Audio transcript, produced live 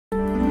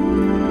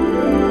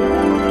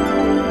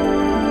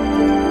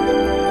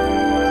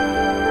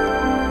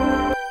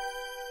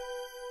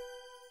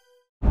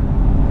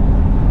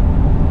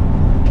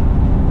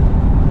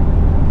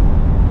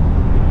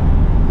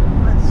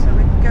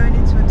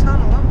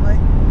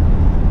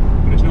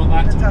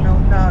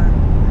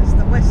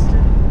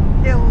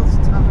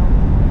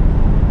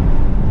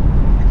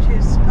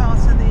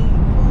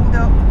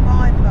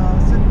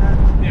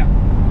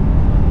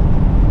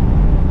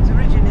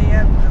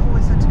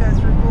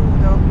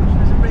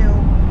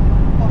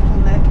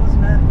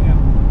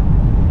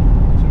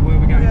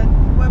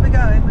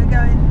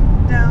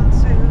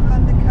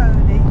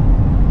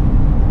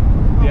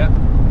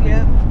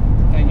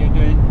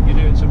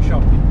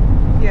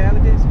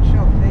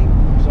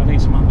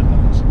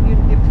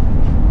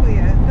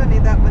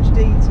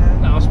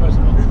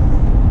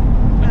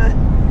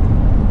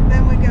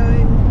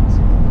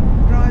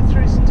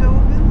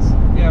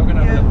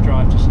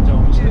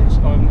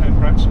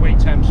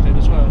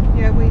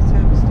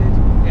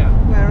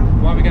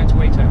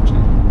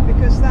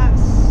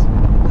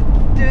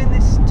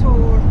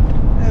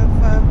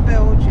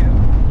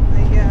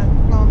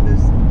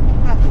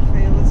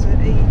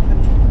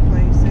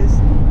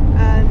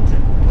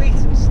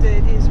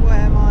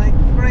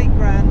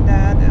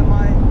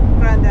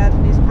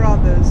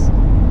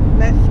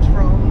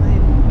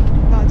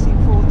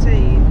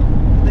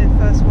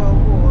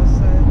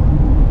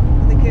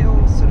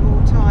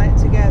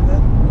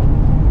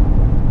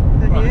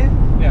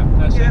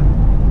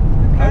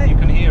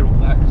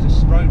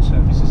road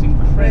surface is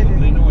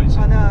incredibly noisy.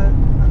 I know.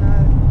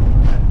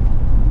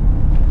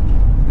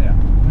 Yeah,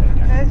 there you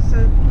go. Okay, so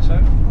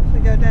off we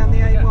go down the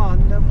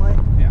A1, don't we?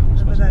 Yeah, we're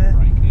supposed to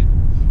brake here.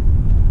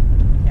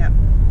 Yeah.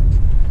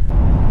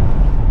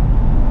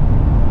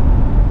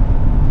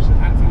 It's the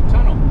Hatfield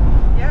Tunnel.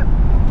 Yep.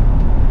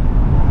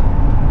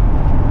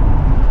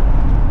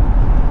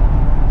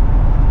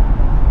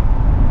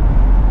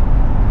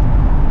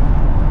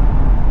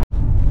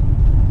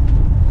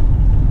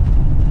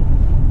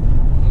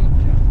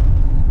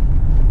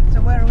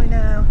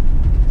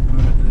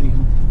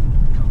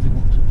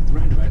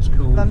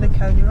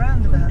 Coney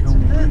roundabout,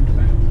 isn't it?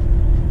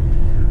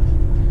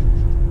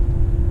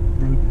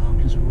 Road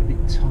markers are a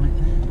bit tight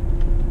there.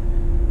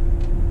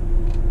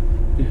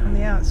 Yeah. On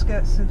the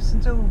outskirts of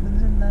St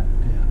Albans, isn't it?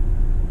 Yeah.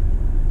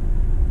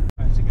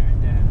 Fancy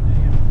going down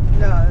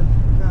there?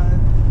 No.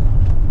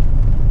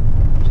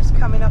 Just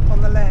coming up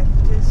on the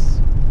left is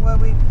where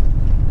we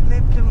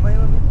lived, didn't we,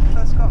 when we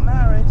first got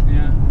married?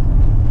 Yeah.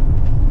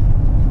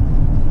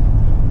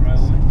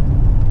 Railway.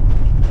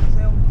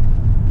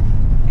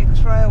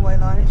 Railway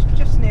line, it's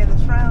just near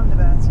this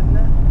roundabout, isn't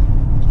it?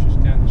 It's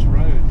just down this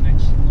road,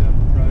 next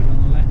road on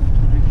the left.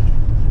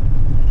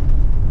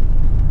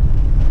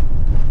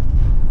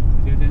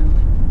 Go down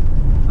there?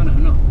 Oh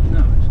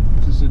no,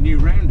 this is a new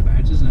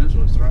roundabout, isn't it? That's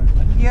what it's the road.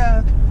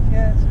 Yeah,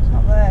 so it's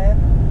not there.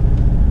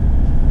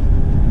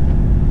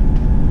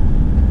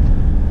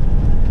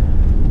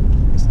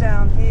 It's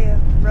down here,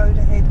 road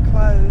ahead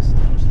closed.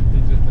 Is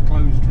it the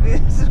closed road?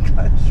 It's a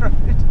closed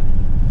road.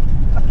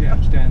 Yeah,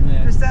 it's down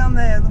there. It's down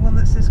there, the one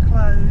that says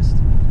closed.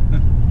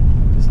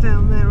 It's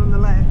down there on the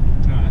left.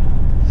 Right.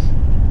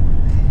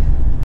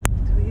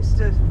 So we used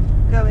to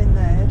go in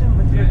there, didn't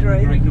we, for a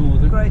drink? Great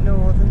Northern. Great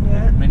Northern,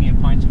 yeah. Many a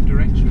pint of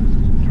directors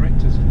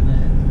in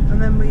there.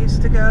 And then we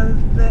used to go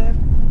there,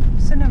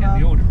 cinema. Get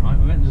the order right,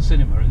 we went to the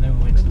cinema and then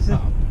we went to the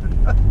pub.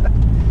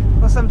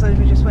 Well, sometimes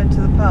we just went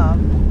to the pub.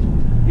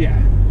 Yeah,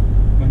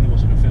 when there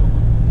wasn't a film.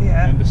 Yeah.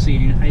 I remember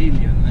seeing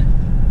Alien there.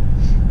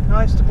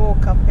 I used to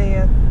walk up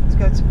here to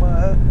go to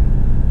work.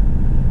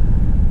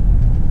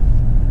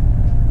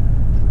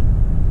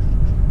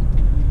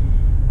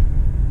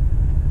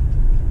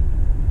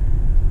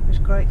 It was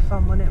great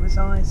fun when it was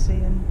icy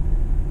and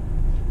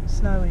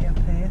snowy up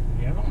here.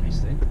 Yeah,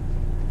 nice thing.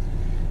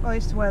 I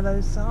used to wear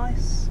those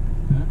ice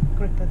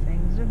gripper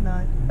things, didn't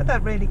I? I had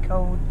that really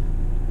cold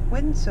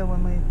winter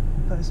when we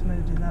first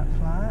moved in that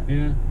flat.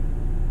 Yeah.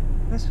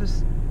 This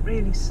was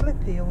really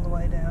slippy all the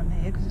way down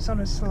here because it's on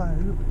a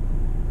slope.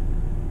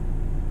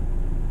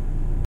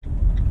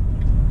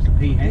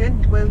 Yeah,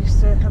 we used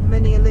to have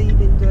many a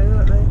leaving do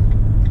at the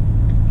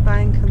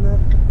bank and the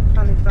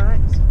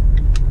Halifax.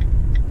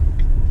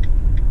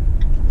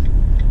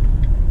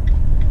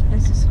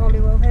 This is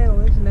Holywell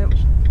Hill, isn't it?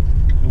 It's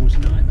always a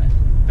nightmare.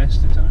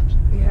 Best of times.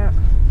 Yeah.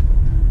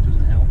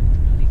 Doesn't help.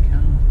 Bloody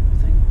car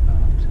thing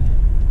parked here.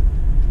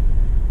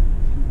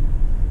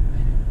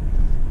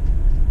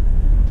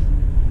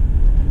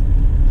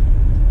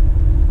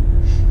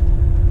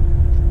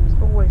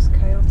 It's always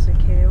chaotic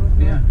here,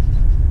 wasn't it? Yeah.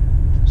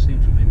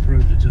 Seems to have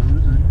improved at all,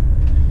 doesn't it?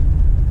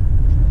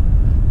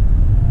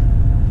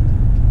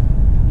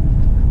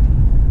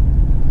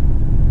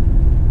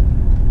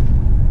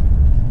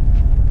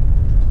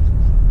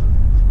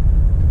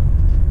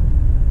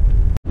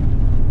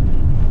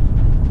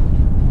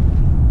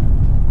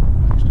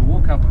 I used to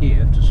walk up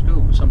here to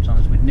school, but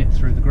sometimes we'd nip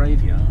through the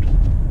graveyard.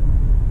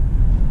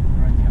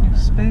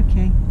 It's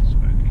spooky.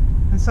 Spooky.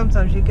 And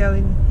sometimes you go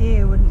in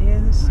here, wouldn't you?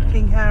 This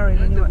King Harry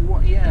when you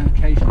went. Yeah,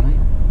 occasionally.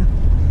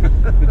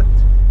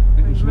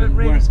 You weren't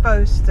really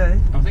supposed to.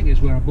 I think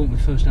it's where I bought my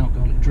first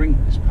alcoholic drink,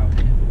 this pub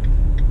here.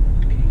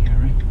 King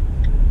Harry.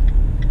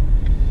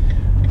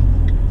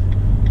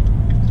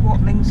 It's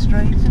Watling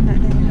Street, isn't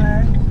it, here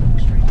now?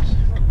 Streets.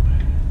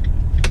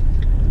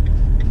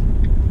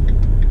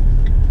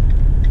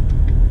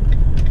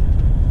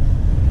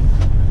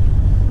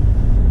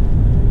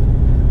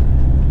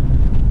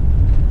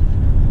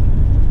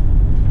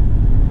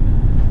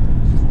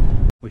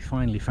 We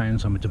finally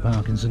found somewhere to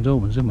park in St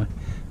Albans, didn't we?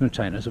 It's going to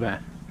take us about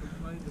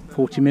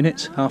 40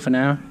 minutes, half an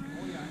hour,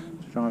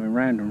 driving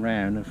round and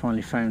round, and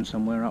finally found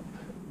somewhere up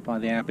by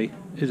the Abbey.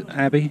 Is it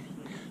Abbey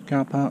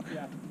car park?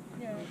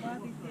 Yeah,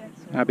 Abbey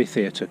Theatre. Abbey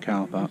Theatre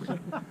car park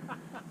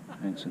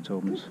in St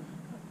Albans.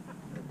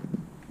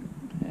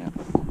 Yeah.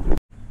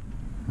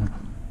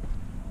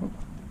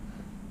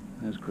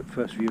 There's a quick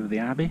first view of the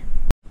Abbey.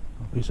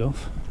 Abbey's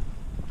off.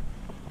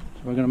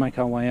 So we're going to make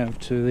our way over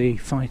to the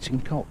Fighting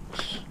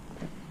Cocks.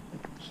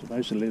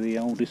 Supposedly the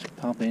oldest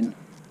pub in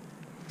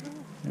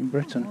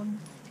Britain.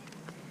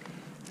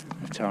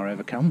 If Tara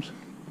ever comes.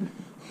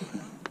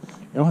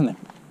 Go on then.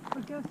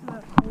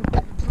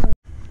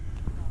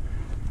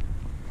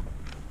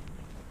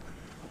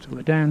 So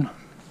we're down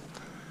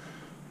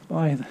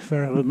by the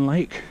Ferelden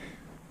Lake.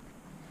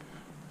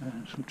 So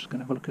I'm just going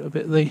to have a look at a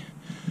bit of the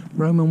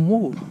Roman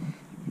wall.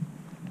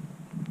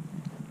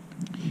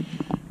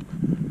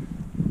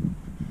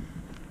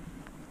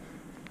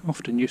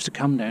 Often used to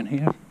come down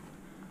here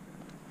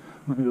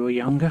when we were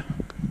younger.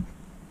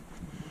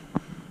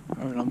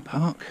 Island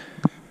Park.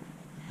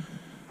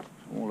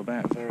 All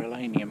about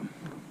Verulamium.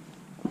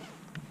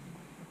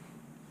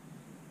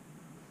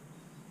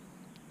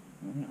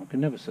 I can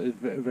never say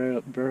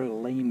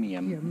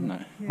Verulamium. No.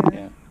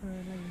 Yeah.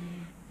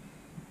 Verulamium.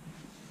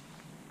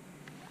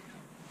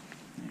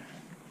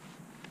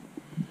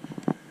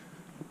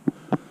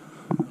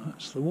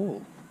 That's the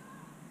wall.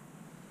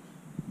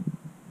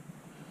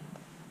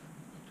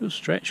 It'll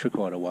stretch for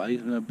quite a way.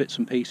 There are bits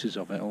and pieces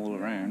of it all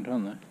around,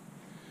 aren't there?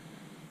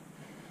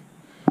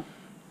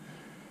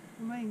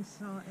 The main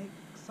site of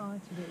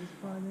it is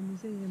by the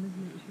museum,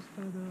 isn't it? Which is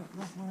further up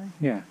that way.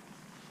 Yeah.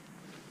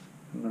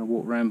 We're going to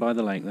walk round by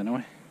the lake then, are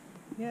we?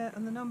 Yeah,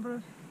 and the number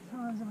of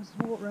times I must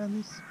have walked around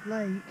this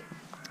lake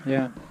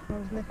Yeah. when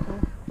I was little.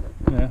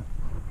 Yeah.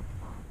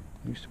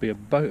 There used to be a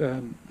boat,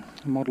 a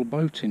model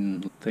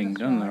boating thing,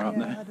 That's doesn't right, there, up yeah,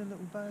 there? I had a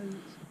little boat.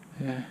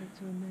 Yeah.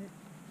 To admit.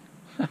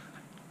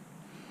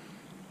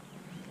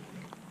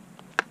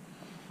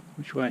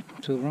 Which way?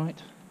 To the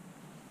right?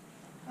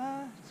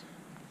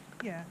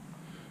 Yeah.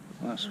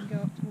 Well, that's. And go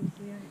up towards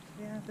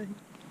the Abbey.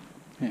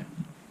 Yeah. I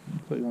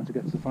thought you wanted to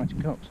get to the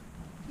Fighting Cocks.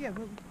 Yeah,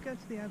 we'll go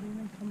to the Abbey and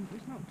then come.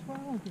 It's not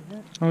 12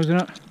 yet. Oh, is it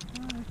not?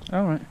 No.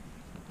 Oh, right. I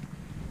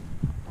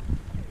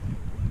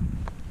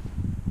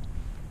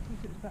think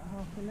it was about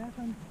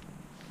 11:30.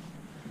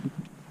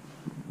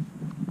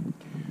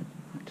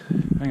 Right.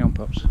 Hang on,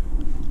 Pops.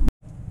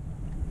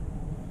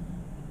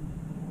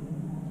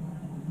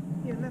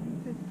 Yeah, 11:50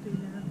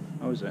 now.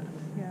 Oh, is it?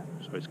 Yeah.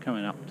 So it's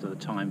coming up to the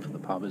time for the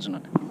pub, isn't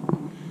it?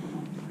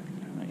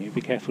 Right, you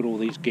be careful of all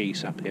these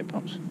geese up here,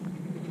 Pops.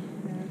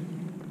 Yeah.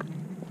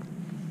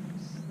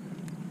 It's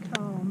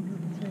calm,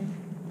 isn't it?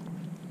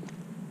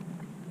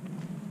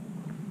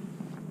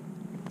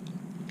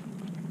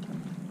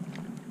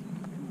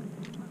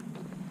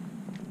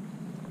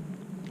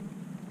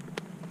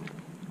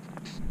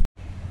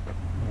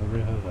 A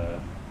river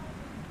there.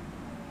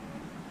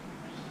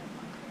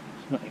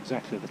 It's not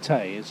exactly the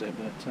Tay, is it?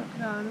 But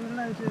No, there were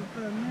loads of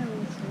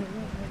mills here,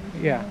 weren't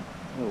there? yeah,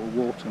 little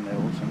water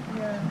mills and.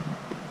 Yeah.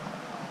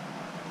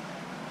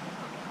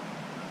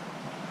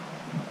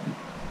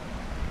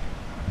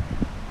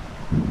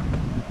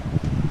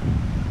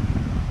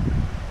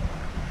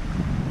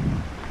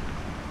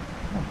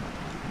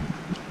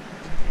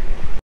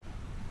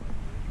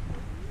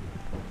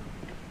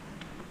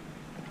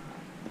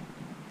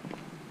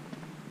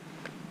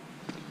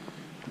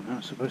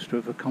 That's supposed to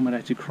have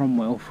accommodated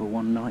Cromwell for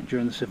one night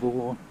during the Civil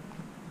War.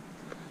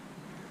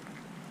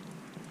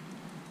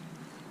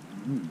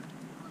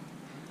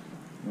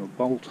 There are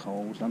bolt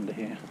holes under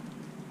here.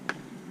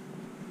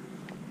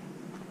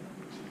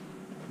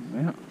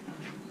 Yeah.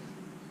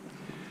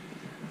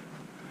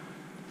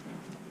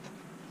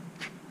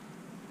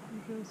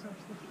 It goes off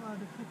the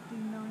flood of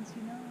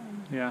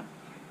 1599. Yeah.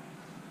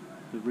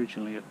 It was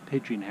originally a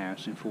pigeon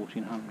house in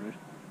 1400.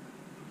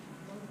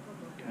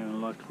 Became a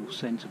local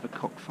centre for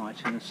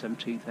cockfighting in the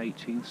 17th,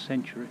 18th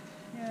century.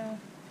 Yeah.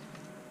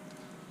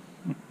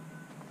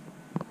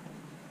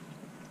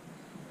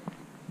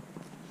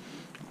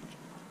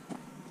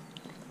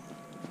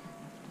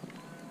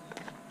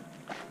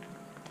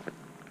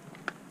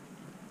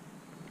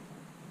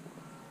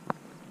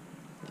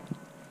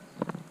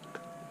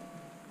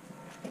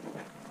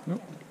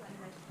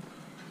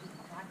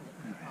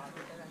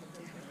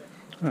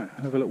 Right,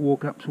 have a little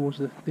walk up towards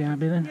the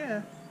Abbey then?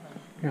 Yeah.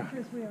 Yeah.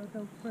 Yes, we are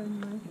dog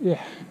friendly.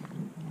 Yeah.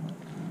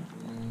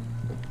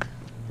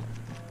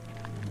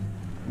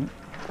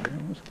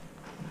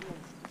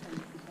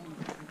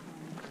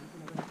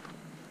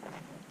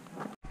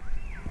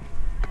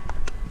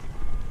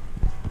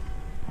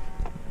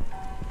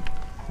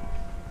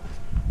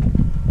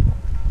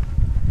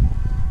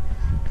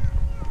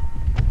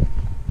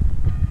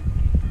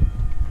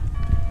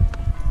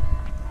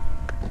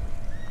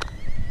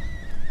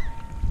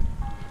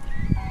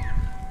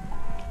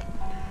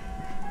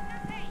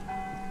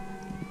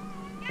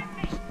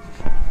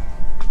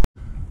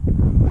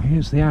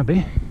 Here's the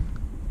Abbey.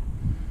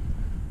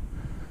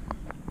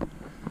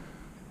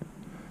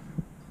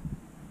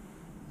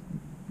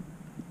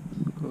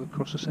 Got the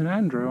cross of St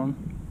Andrew on.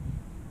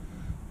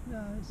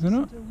 No, it's They're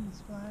St not?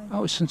 Albans flag.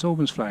 Oh, it's St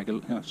Albans flag.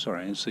 Oh,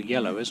 sorry, it's the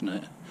yellow, isn't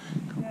it?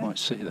 Can't Yeah. quite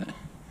see that.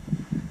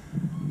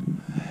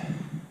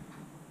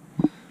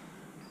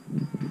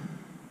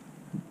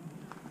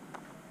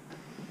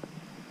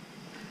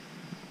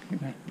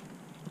 Okay.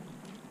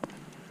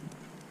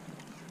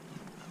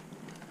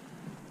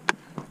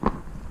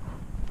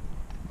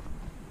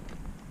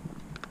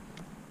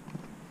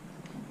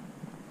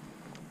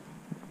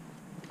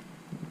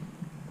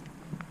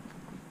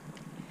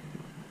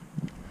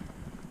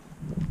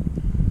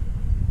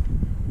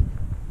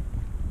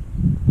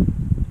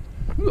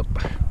 Whoop.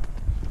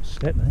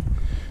 Step there.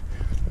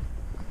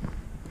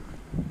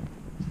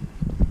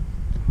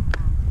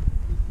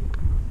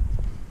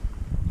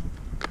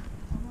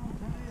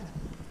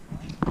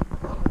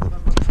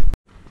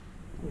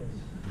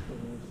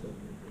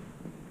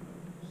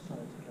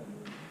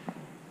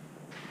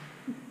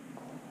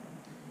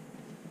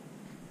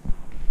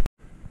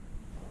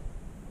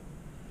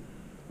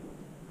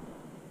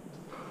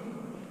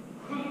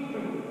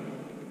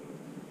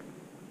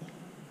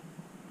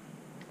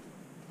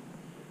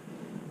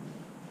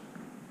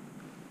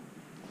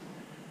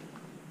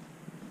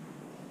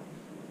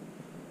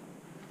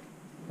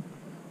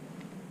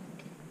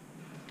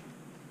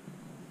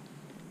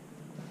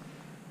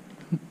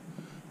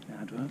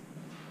 advert.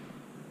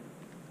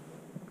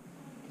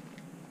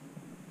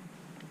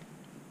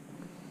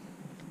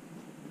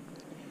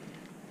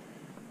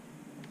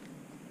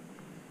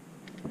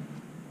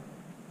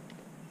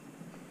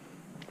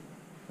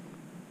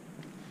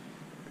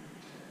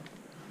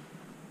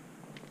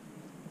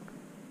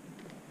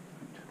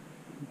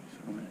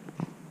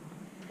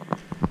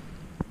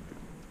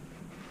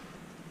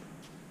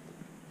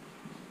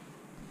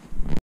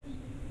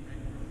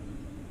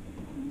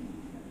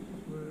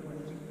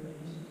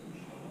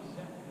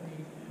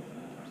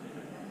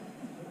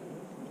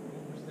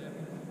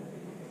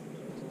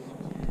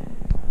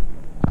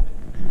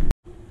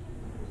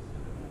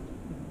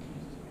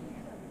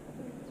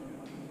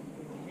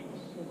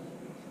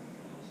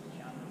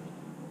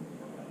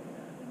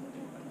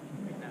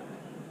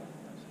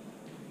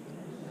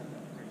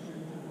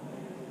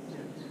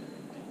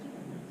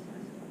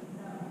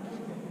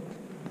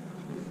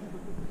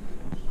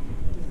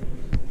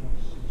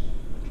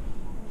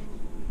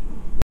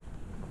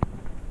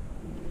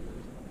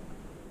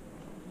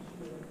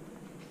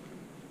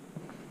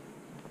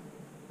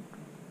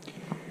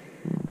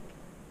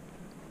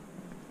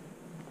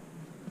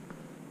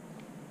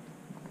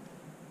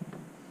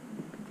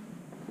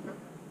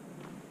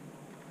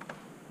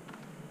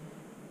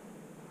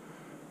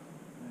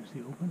 The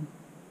open.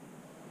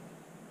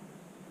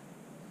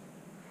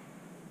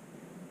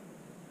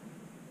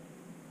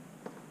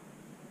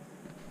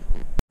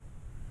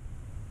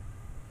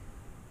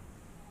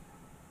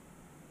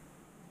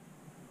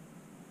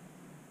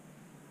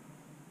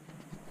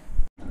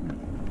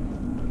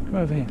 Come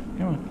over here,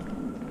 come on.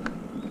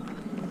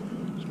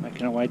 Just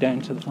making our way down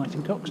to the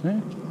Fighting Cocks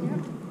now. Yeah.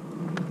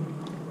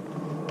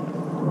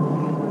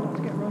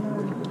 To get run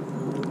over.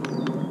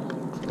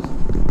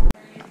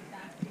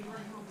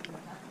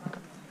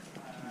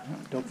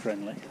 Dog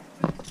friendly.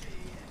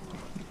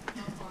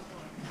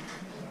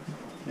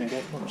 There you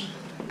go, Pops.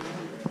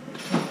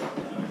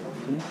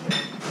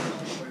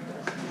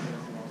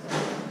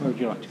 Where would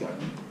you like to go?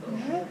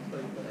 Yeah.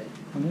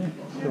 On there?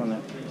 Go on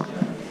there.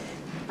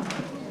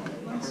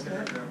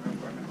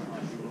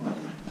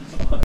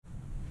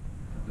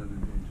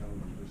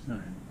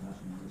 No.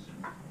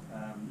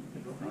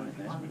 Right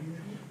there.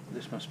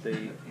 This must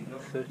be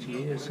 30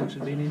 years since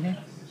we've been in here.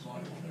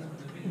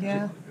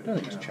 Yeah. I don't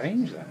think it's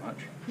changed that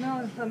much.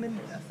 No, I mean,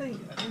 I think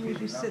we used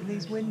to sit in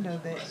these window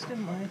bits,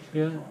 didn't we?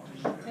 Yeah.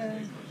 Yeah.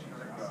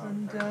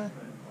 And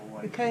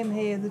we came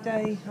here the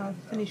day I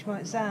finished my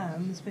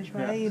exams, finished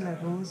my Yeah.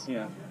 A-levels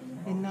Yeah.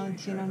 in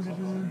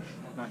 1903,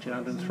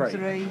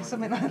 1903.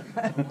 something like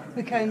that.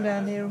 We came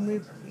down here and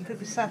we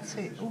sat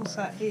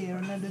here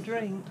and had a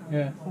drink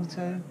Yeah. or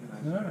two.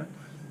 Alright.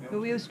 But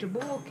we used to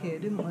walk here,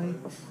 didn't we?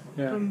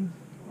 Yeah. From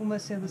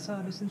almost the other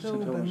side of St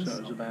Albans. So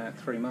it was about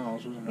 3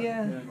 miles, wasn't it?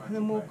 Yeah, and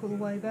then walk all the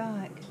way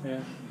back.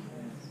 Yeah.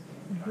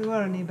 We were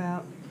only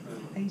about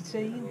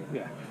 18.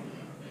 Yeah.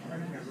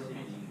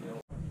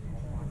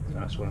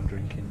 That's what I'm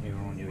drinking. You're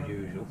on your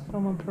usual.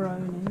 I'm on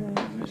Peroni,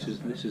 yeah. And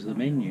this is the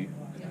menu.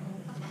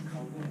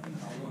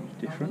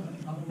 Different.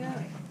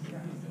 Yeah.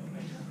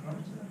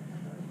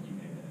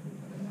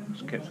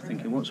 Just kept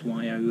thinking, what's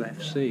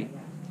YOFC?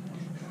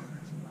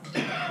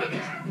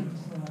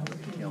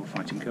 The old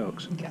Fighting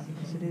Cocks. Yes,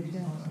 it is,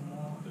 yeah.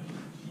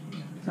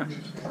 Huh.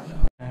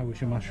 How was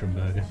your mushroom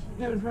burger?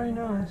 It was very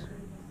nice.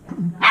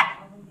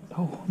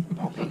 Oh,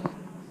 Poppy.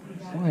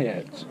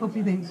 Quiet.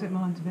 Poppy thinks it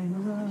might have been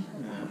as well.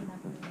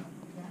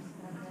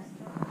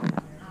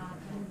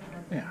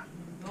 Yeah.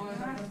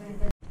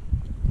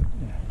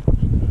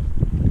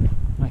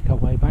 Make our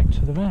way back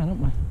to the van,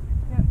 aren't we?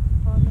 Yep,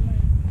 by the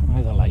lake.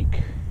 By the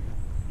lake.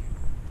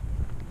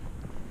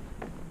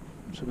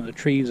 Some of the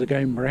trees are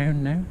going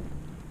brown now.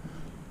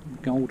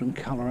 Golden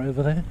colour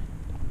over there.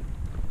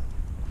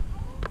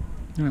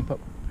 Oh, Pop.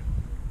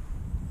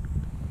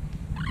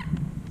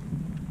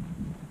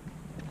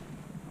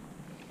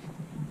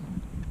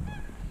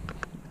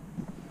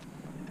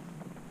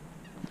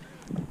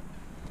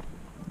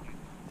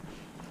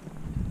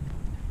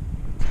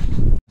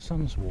 The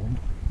sun's warm.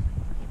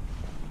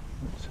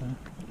 But,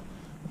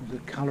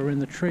 there's a colour in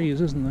the trees,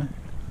 isn't there?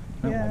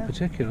 That Yeah. one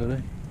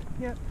particularly.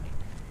 Yep.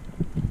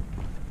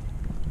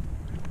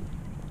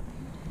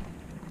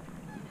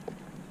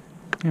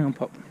 Hang on,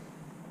 Pop.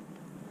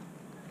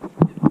 I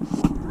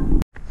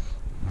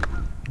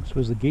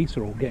suppose the geese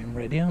are all getting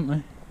ready, aren't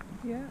they?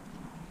 Yeah.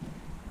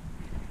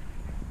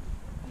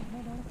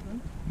 Not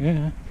often.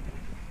 Yeah.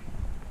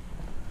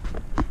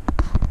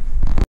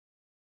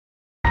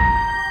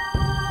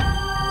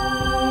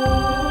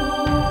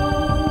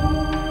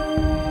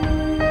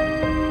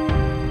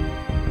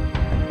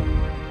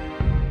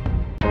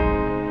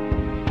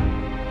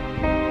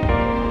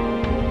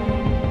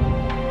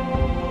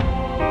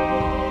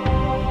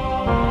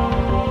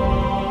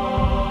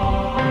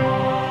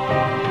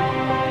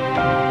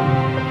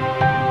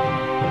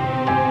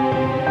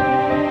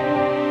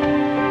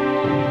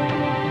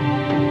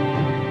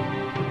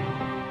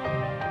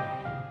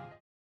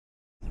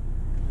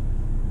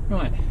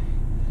 Right,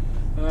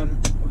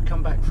 we've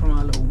come back from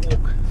our little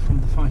walk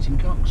from the Fighting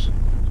Cocks.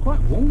 quite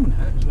warm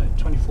now. It's about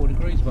 24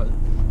 degrees, but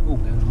oh,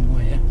 going the wrong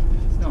way here.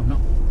 No, I'm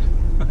not.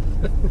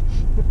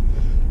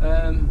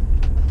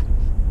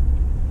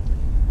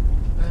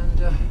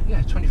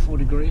 Yeah, 24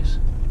 degrees.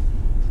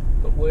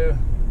 But we're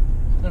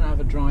going to have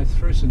a drive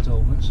through St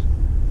Albans.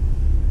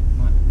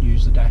 Might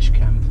use the dash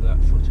cam for that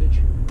footage.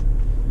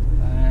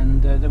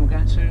 And then we're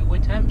going to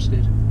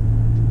Wheathamstead,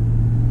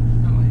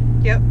 aren't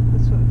we? Yep,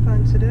 that's what we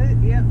plan to do.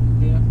 Yep.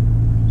 Yeah.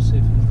 See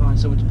if we can find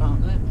somewhere to park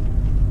there.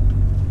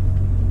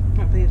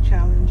 That'll be a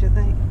challenge, I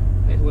think.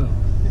 It will.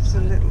 It's a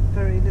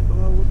very little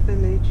old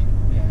village.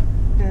 Yeah.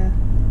 Yeah.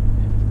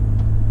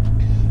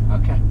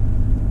 Okay.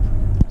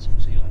 So we'll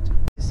see you later.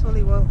 It's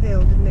Holywell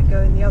Hill, didn't it,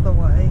 going the other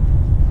way?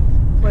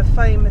 Where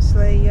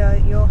famously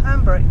your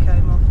handbrake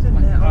came off,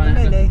 didn't it, on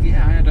the Mini?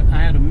 Yeah, I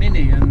had a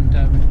Mini and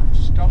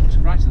stopped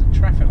right at the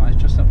traffic lights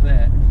just up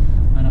there.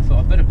 And I thought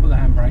I'd better put the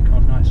handbrake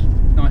on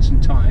nice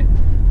and tight.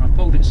 And I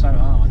pulled it so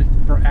hard it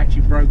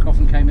actually broke off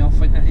and came off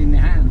in the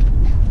hand.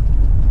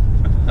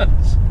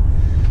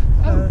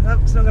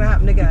 That's not going to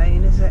happen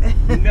again, is it?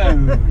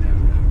 No.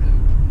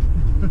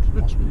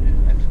 Possibly do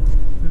that.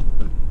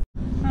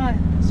 Right,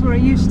 that's where I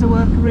used to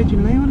work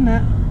originally, wasn't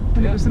it?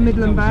 When it was the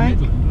Midland Bank.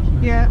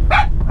 Yeah.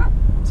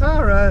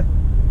 Tara.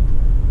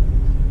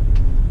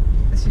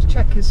 This is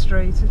Chequers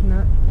Street, isn't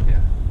it?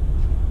 Yeah.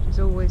 She's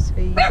always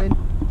heaving.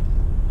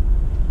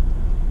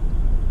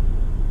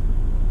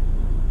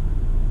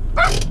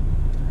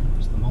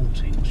 There's the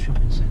Maltings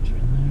shopping centre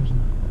in there,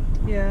 isn't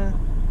it? Yeah.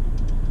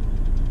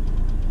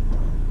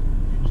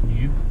 She's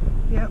new.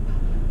 Yep.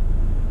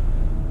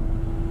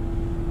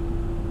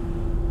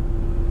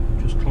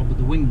 Just clobbered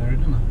the wing mirror,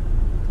 didn't I?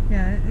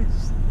 Yeah,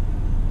 it's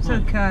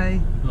Right.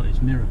 okay. Got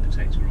its mirror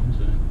protector on,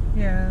 so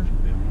Yeah.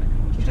 should be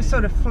alright. It just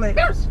sort of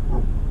flips.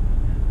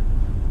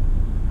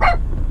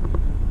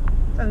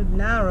 So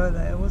narrow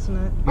there, wasn't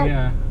it?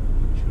 Yeah.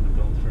 Should have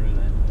gone through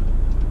there.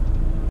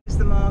 It's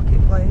the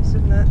marketplace,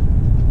 isn't it?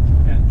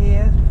 Yeah.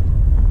 Here.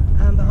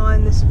 And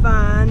behind this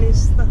van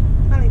is the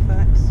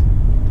Halifax.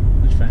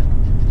 Which fan?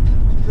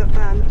 The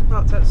van that's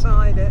parked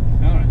outside it.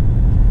 Alright.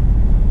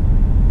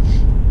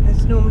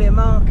 There's normally a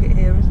market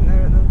here, isn't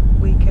there, at the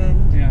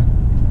weekend? Yeah.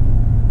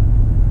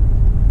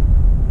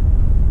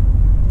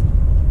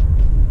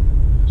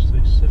 It's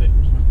the Civic,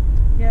 wasn't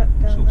it? Yep,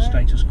 It's down all there.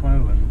 Status Quo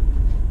and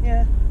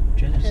Yeah,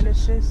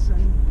 Genesis.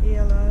 and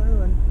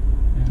ELO and...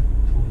 Yeah,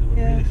 before they were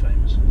Yeah. really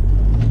famous.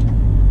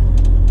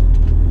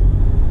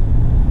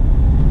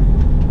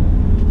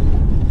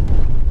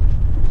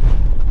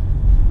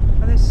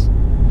 And this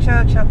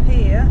church up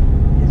here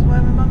is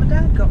where my mum and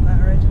dad got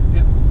married.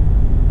 Yep.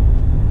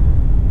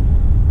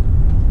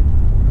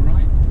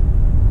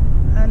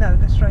 Right. No,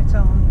 go straight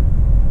on.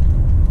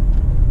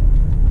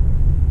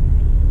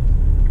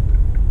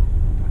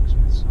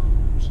 Blacksmith's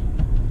Arms.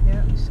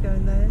 Yeah, we used to go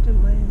in there,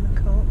 didn't we, in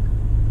the cock?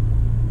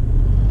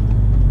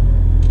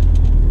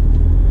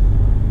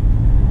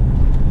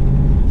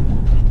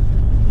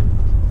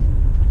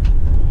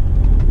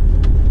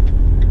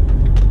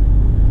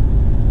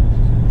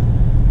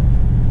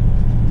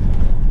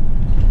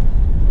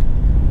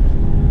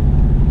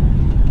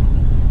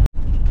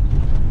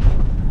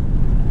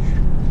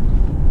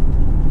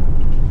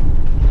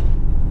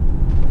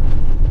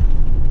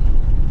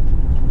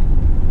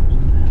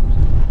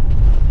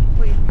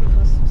 What are you looking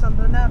for?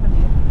 Sunderland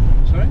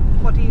Avenue? Sorry?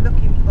 What are you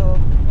looking for?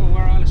 Oh,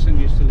 where Alison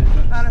used to live.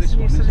 That's Alison this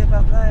one, used to isn't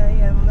live up there,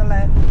 yeah, on the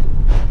left. it?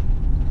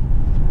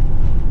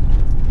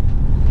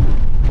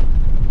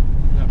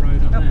 That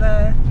road up Up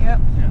there, yep.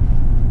 Yeah.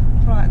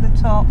 Right at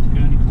the top.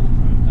 Gurney Court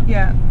Road. That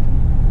Yeah.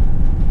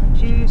 And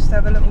you used to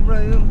have a little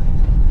room.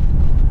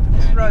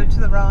 This Yeah, road yeah. to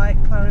the right,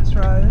 Clarence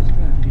Road.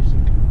 Yeah, it used to.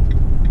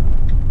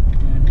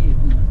 Yeah, here,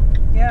 didn't it?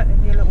 Yeah,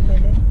 in your little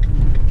Mini.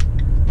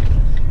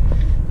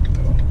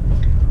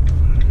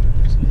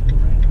 It's a little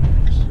red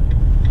house.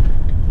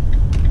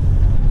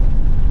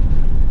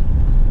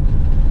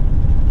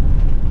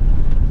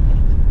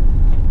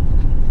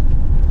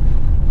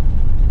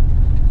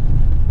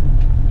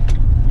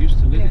 Used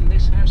to live Yeah. in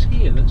this house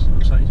here. That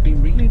looks like it's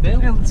been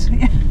rebuilt.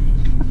 Yeah.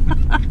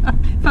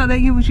 But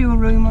that was your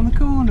room on the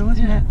corner,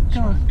 wasn't Yeah, it? that's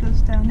God, right. it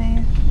goes down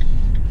here.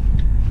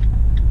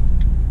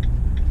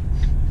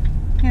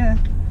 Yeah.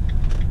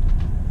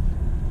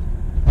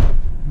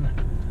 No,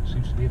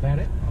 seems to be about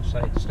it. I'll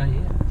say stay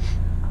here.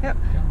 Yep.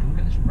 God, look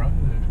at this road.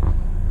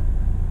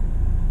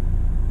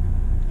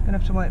 Gonna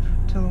have to wait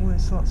till all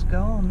this lot's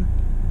gone.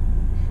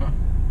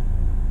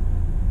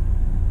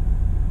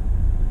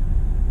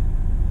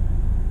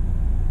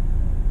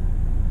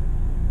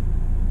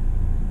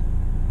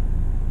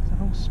 There's a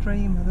whole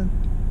stream of them.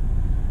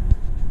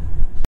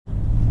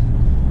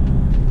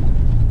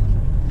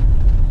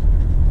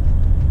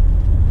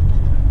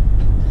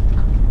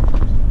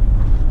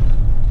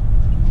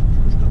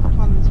 It's got a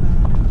plumber's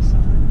van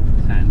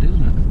outside. Hand,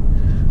 isn't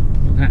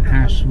it? Well, that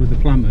house with the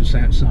plumbers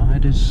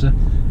outside is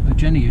where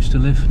Jenny used to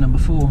live, number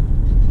 4.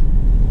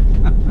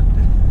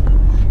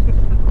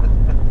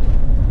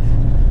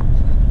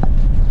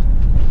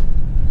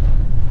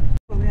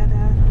 Well, we had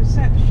our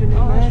reception in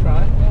Oh, there. that's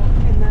right.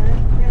 Yeah. In there,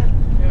 yeah.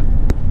 Yeah.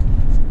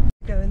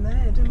 Go in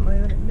there, didn't we,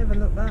 when it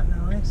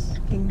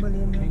King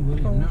William. King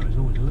William, no, it was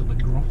always a little bit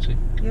grotty.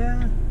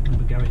 Yeah. I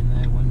remember going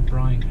there when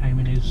Brian came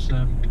in his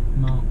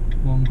Mark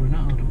 1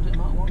 Granada. Was it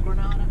Mark 1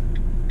 Granada?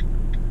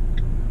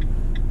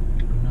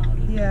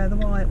 Granada. Yeah, the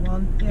white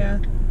one, yeah.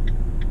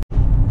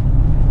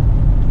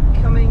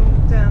 Coming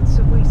down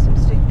to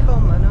Wheathamstead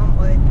Common, aren't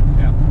we?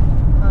 Yeah.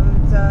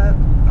 And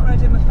I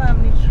did my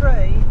family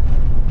tree.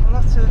 A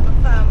lot of the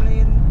family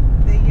in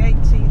the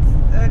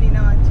 18th, early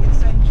 19th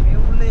century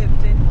all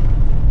lived in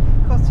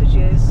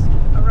cottages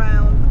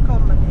around the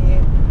common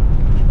here.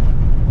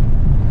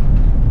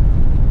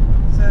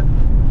 It's a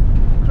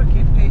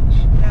cricket pitch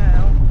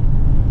now.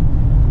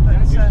 But,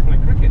 Dad used to play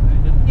cricket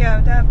there, didn't he?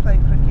 yeah, Dad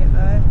played cricket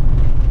there.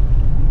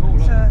 Oh,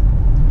 It's look. a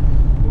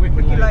The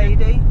Wicked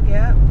lady,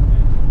 yeah.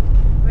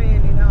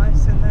 Really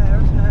nice in there,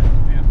 isn't it?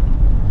 Yeah.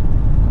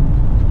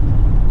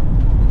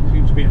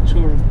 Seems to be a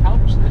tour of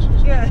pubs, this,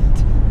 wasn't Yeah. it?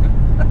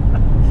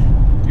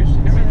 Used to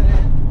go in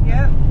there.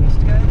 Yeah, used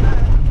to go in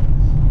there.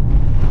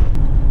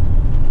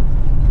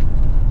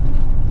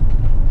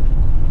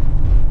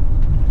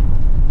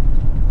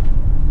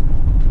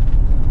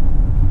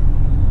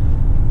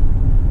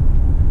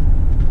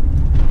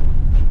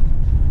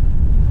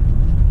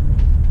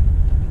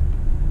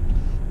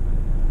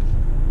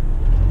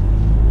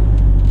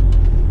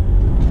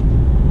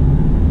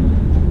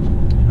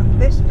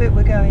 And this bit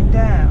we're going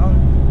down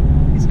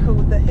is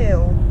called the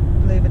Hill,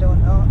 believe it or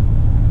not.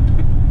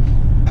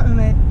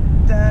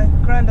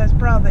 And Grandad's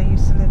brother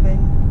used to live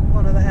in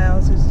one of the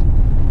houses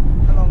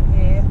along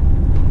here.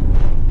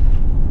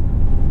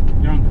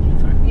 Your uncle, in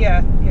fact.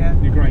 Yeah, yeah.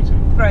 Your great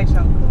uncle. Great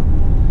uncle.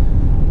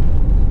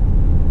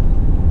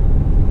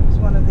 It was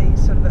one of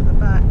these sort of at the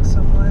back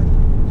somewhere.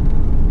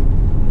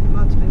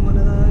 Might have been one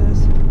of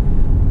those.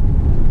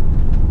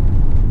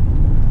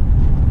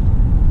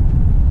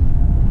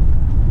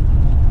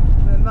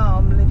 My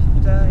mum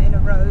lived in a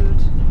road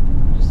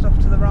just off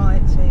to the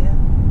right here.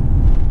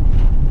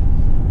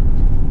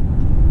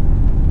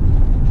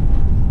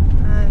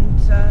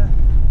 The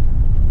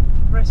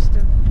rest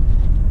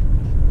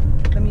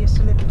of them used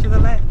to live to the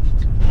left,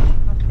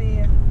 up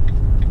here,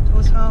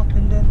 towards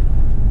Harpenden,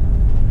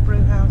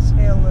 Brewhouse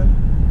Hill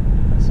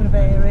and that sort of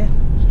area.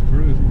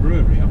 There's a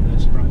brewery up there,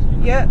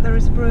 surprisingly. Yeah, there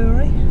is a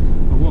brewery.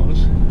 There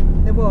was.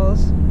 There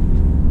was. It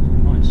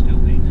might still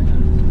be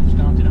now.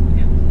 Started up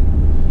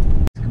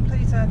again. To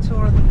complete our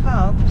tour of the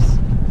pubs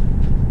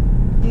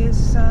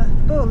is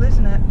Bull,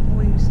 isn't it?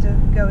 We used to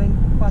go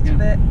in quite a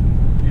bit.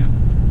 Yeah.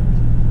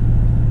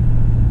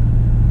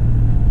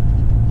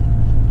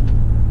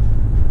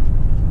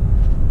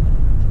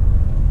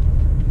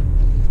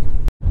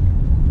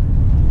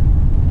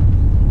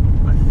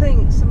 I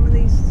think some of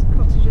these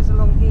cottages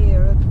along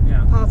here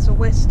are parts of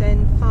West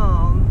End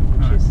Farm,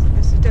 which is,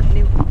 this is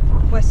definitely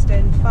West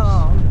End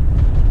Farm,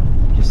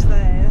 just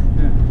there.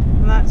 Yeah.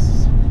 And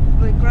that's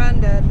where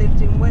Grandad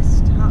lived in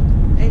West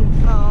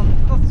End Farm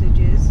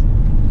cottages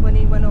when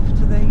he went off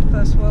to the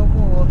First World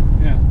War.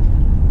 Yeah.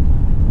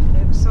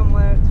 It was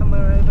somewhere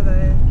over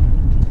there.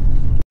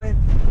 We're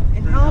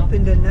in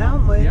Harpenden now,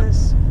 aren't we? Yep.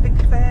 There's a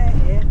big fair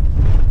here.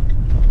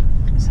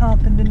 It's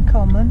Harpenden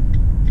Common.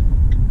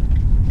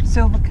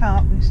 Silver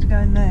Cup, we used to go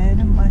in there,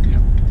 didn't we? Yeah.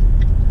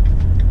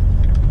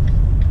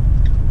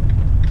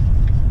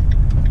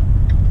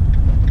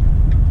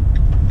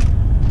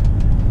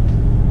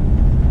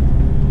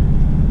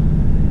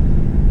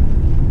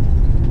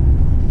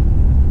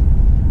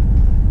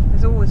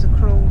 There's always a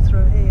crawl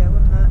through here,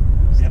 wasn't there?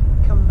 Just Yep.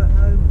 come back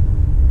home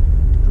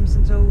from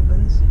St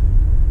Albans.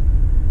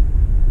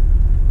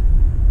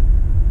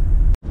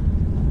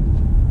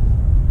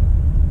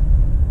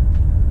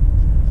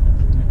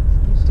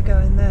 Used to go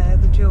in there,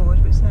 the George,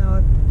 but it's now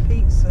a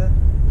pizza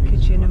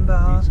kitchen and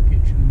bar.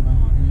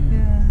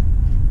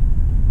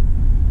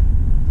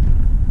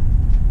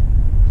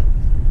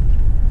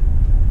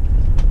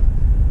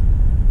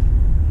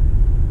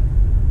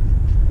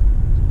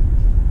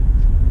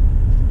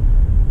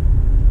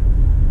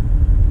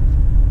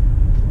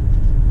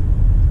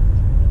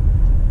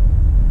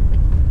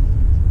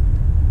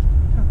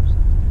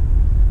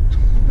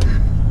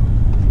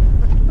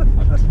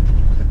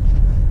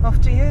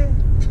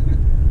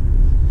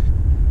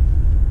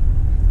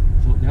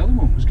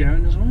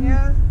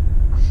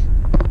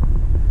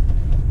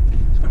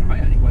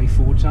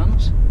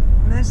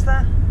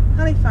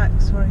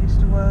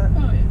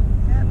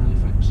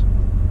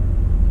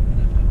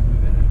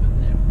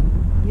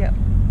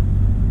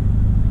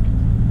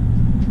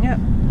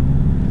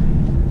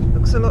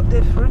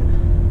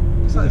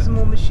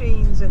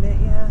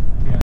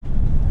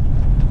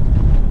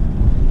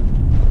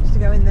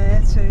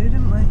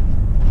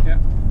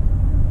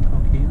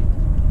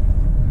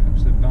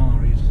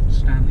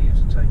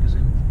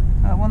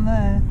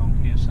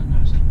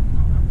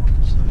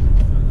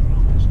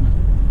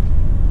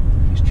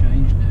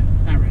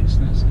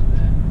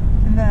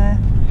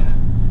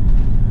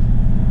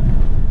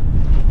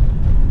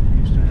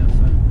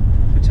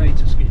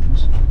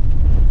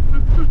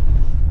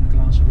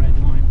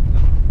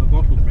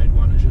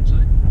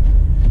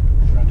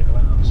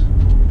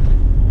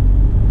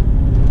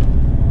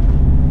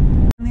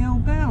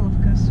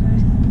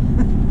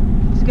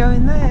 go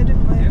in there,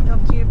 didn't we? Yep.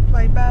 After you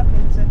play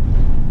badminton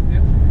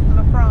on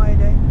a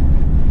Friday.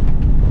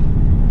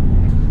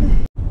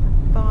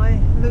 By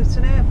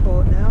Luton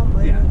Airport now, aren't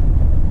we? Yeah.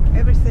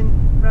 Everything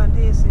around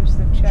here seems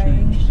to have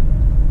changed.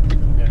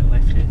 Go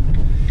left here.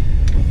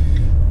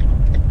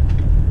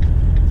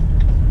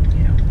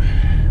 Yeah.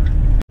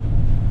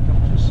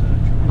 Doctor's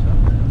surgery is up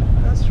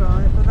there. That's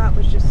right, but that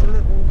was just a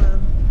little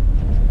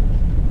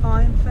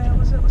iron fair,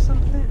 was it, or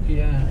something?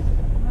 Yeah.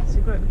 That's a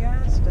great big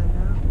Asda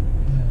now.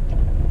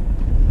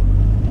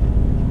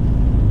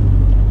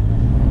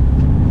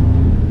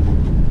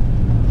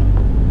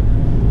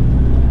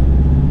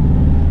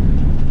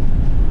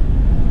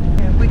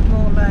 Yeah,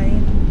 Wigmore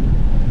Lane.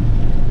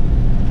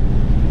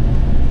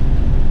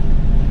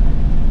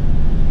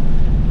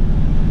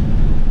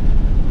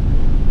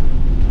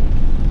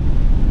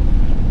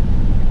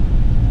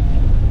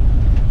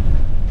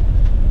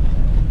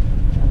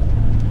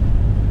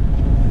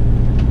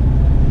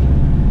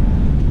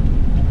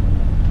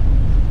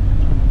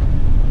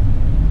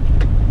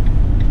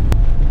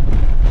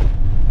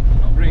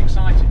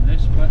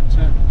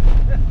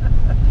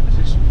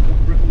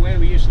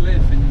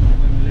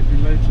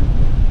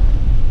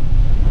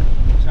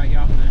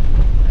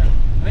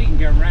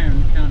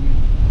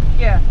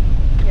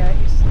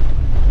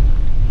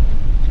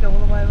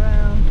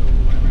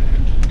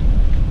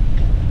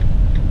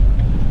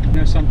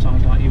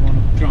 Sometimes like you want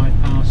to drive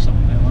past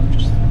somewhere, I'm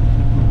just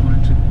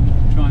wanting to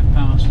drive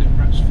past it,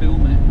 perhaps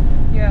film it.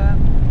 Yeah.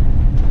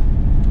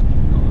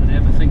 Not that I'd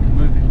ever think of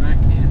moving back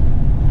here.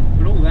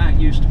 But all that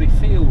used to be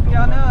field.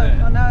 Yeah,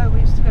 I know, we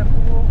used to go for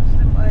walks,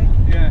 didn't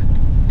we? Yeah.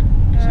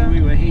 So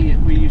we were here,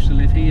 we used to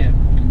live here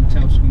in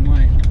Telscombe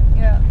Way.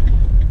 Yeah.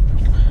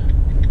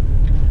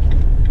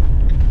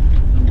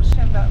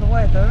 Shame about the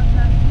weather, isn't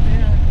it?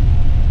 Yeah.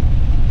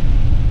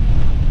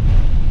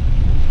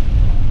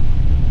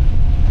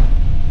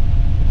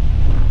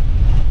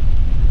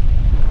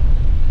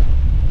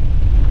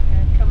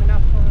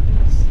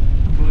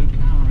 Blue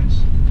car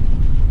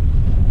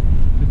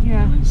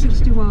is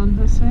 61,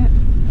 that's it.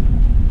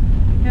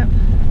 Yep.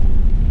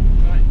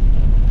 Right.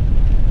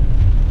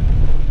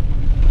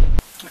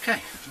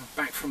 Okay,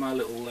 back from our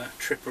little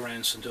trip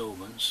around St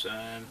Albans,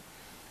 and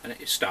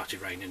it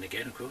started raining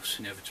again, of course,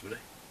 inevitably.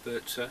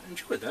 But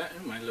enjoyed that,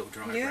 didn't we? A little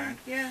drive around.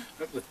 Yeah.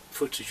 Hope the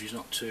footage is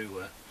not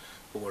too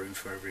boring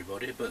for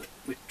everybody, but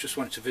we just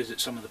wanted to visit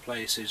some of the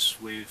places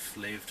we've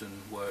lived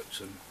and worked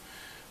and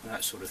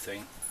that sort of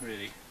thing.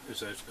 Really,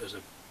 as a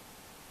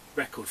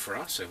record for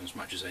us, as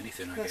much as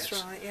anything, I guess.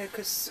 That's right, yeah,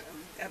 because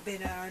it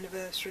being our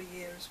anniversary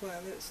year as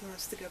well, it was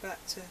nice to go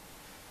back to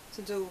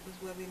St Albans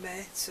where we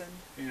met,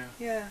 and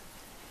yeah.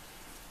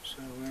 So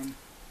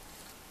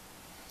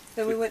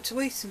then we went to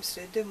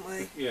Wheathamstead, didn't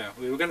we? Yeah,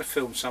 we were going to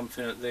film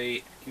something at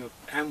the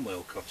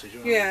Amwell cottage,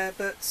 weren't Yeah,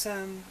 but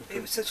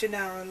it was such a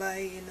narrow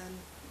lane, and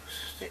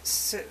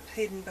it's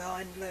hidden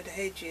behind a load of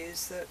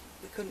hedges that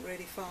we couldn't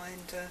really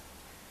find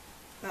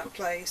that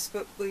place,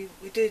 but we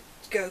did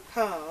go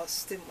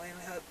past, didn't we? I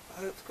hope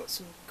we've got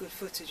some good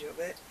footage of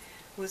it.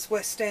 Was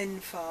West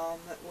End Farm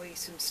at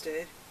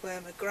Wheathamstead,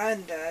 where my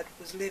granddad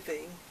was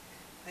living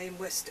in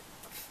West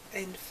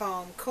End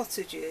Farm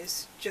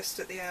cottages just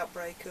at the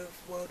outbreak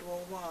of World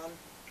War One.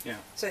 Yeah.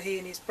 So he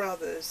and his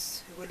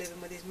brothers, who were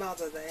living with his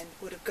mother then,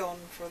 would have gone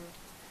from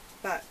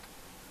that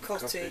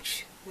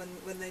cottage.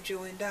 When they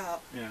joined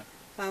up. Yeah.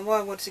 And why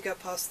I wanted to go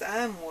past the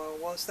Amwell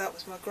was that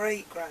was my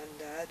great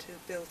granddad who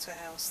built a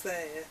house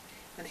there,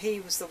 and he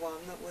was the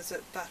one that was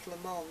at Battle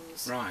of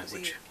Mons. Right,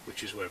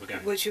 which is where we're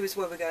going. Which was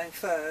where we're going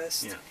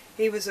first. Yeah.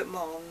 He was at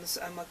Mons,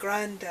 and my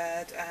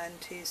granddad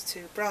and his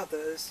two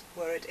brothers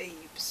were at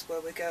Ebes,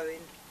 where we're going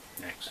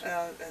next.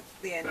 At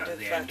the end of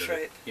that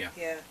trip. Yeah.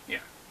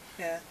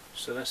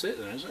 So that's it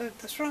then, isn't it?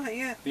 That's right.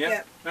 Yeah.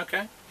 Yeah.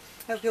 Okay.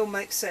 Hope it all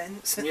makes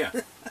sense. Yeah.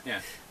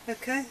 Yeah.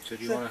 Okay. So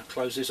do you want to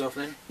close this off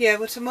then? Yeah,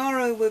 well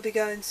tomorrow we'll be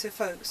going to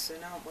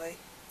Folkestone, aren't we?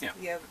 Yeah.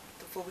 Yeah,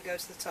 before we go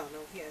to the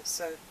tunnel, yeah,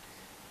 so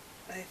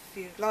if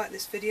you like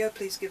this video,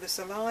 please give us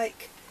a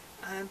like,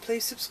 and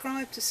please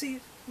subscribe to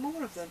see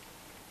more of them.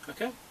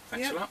 Okay,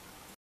 thanks a lot.